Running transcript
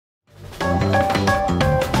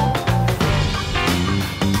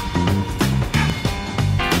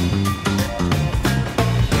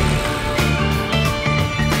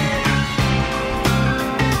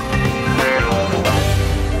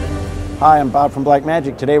Hi, I'm Bob from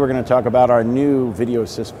Blackmagic. Today we're going to talk about our new Video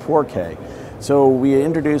Assist 4K. So we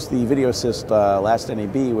introduced the Video Assist last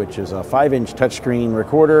NAB, which is a 5-inch touchscreen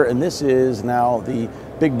recorder, and this is now the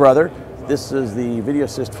big brother. This is the Video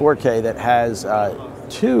Assist 4K that has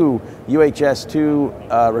two UHS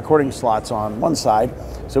 2 recording slots on one side,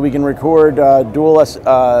 so we can record dual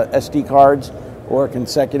SD cards or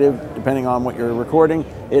consecutive, depending on what you're recording.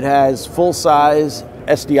 It has full-size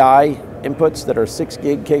SDI inputs that are 6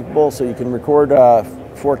 gig capable, so you can record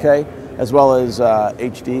 4K as well as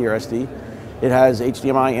HD or SD. It has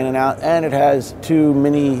HDMI in and out, and it has 2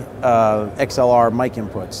 mini XLR mic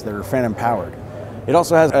inputs that are phantom powered. It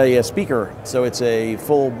also has a speaker, so it's a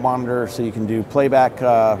full monitor, so you can do playback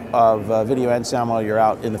of video and sound while you're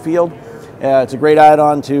out in the field. It's a great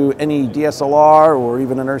add-on to any DSLR or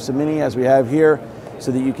even an URSA Mini, as we have here,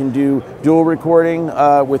 so that you can do dual recording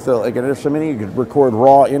with like an URSA Mini. You could record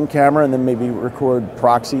raw in camera and then maybe record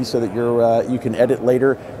proxy so that you can edit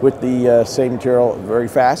later with the same material very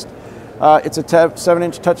fast. It's a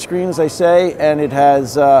 7-inch touchscreen, as I say, and it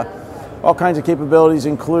has all kinds of capabilities,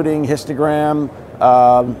 including histogram,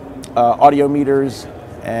 audio meters,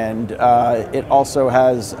 and it also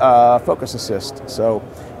has focus assist. So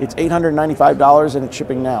it's $895 and it's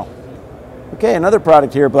shipping now. Okay, another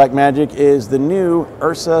product here at Blackmagic is the new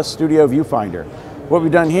URSA Studio Viewfinder. What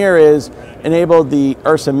we've done here is enabled the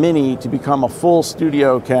URSA Mini to become a full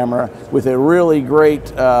studio camera with a really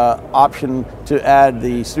great option to add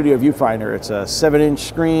the Studio Viewfinder. It's a 7-inch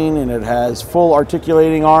screen and it has full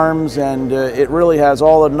articulating arms, and it really has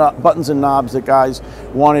all the buttons and knobs that guys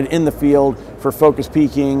wanted in the field for focus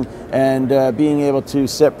peaking and being able to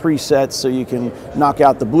set presets so you can knock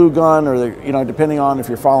out the blue gun, or depending on if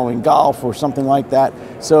you're following golf or something like that.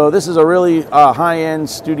 So this is a really high-end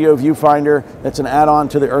studio viewfinder that's an add-on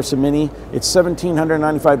to the URSA Mini. It's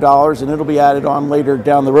 $1,795 and it'll be added on later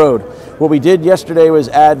down the road. What we did yesterday was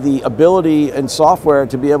add the ability and software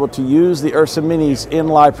to be able to use the URSA Minis in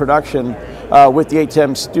live production with the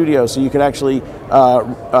ATEM Studio, so you can actually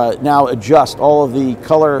now adjust all of the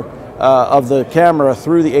color of the camera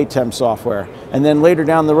through the ATEM software. And then later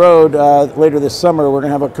down the road, later this summer, we're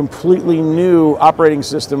going to have a completely new operating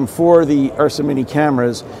system for the URSA Mini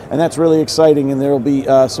cameras, and that's really exciting, and there will be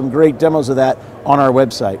some great demos of that on our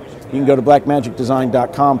website. You can go to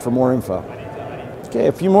blackmagicdesign.com for more info. Okay,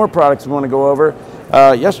 a few more products we want to go over.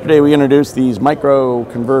 Yesterday we introduced these micro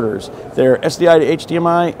converters. They're SDI to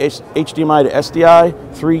HDMI, HDMI to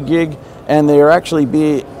SDI, 3 gig, and they are actually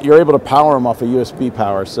you're able to power them off a USB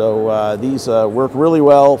power. So these work really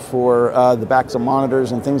well for the backs of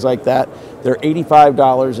monitors and things like that. They're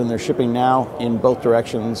 $85 and they're shipping now in both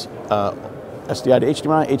directions, SDI to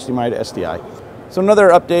HDMI, HDMI to SDI. So another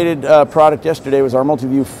updated product yesterday was our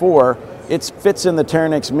MultiView 4. It fits in the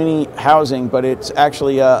Teranex Mini housing, but it's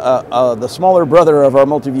actually the smaller brother of our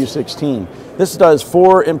MultiView 16. This does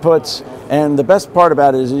 4 inputs, and the best part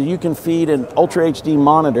about it is you can feed an Ultra HD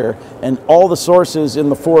monitor, and all the sources in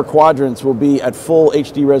the 4 quadrants will be at full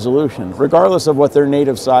HD resolution, regardless of what their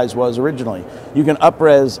native size was originally. You can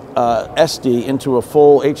up-res SD into a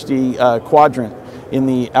full HD quadrant in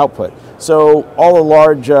the output. So all the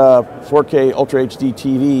large 4K Ultra HD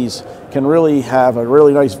TVs can really have a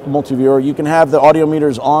really nice multi-viewer. You can have the audio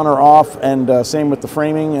meters on or off, and same with the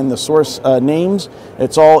framing and the source names.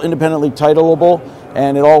 It's all independently titleable,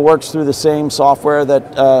 and it all works through the same software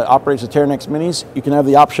that operates the Teranex Minis. You can have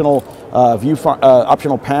the optional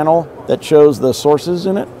optional panel that shows the sources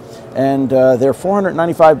in it, and they're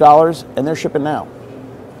 $495 and they're shipping now.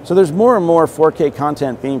 So there's more and more 4K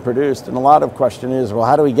content being produced, and a lot of question is, well,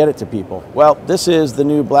 how do we get it to people? Well, this is the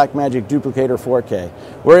new Blackmagic Duplicator 4K.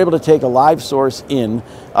 We're able to take a live source in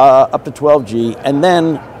up to 12G, and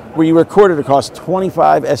then we record it across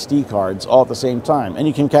 25 SD cards all at the same time, and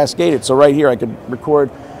you can cascade it. So right here I could record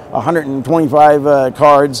 125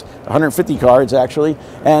 cards, 150 cards actually,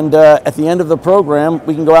 and at the end of the program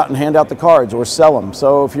we can go out and hand out the cards or sell them.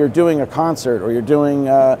 So if you're doing a concert or you're doing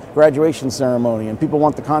a graduation ceremony and people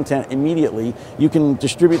want the content immediately, you can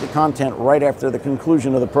distribute the content right after the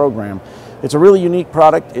conclusion of the program. It's a really unique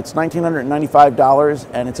product. It's $1,995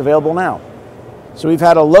 and it's available now. So we've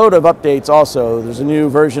had a load of updates also. There's a new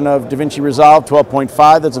version of DaVinci Resolve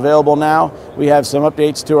 12.5 that's available now. We have some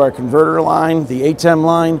updates to our converter line, the ATEM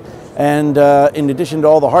line, and in addition to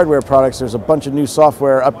all the hardware products, there's a bunch of new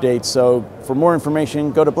software updates. So for more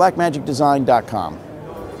information, go to blackmagicdesign.com.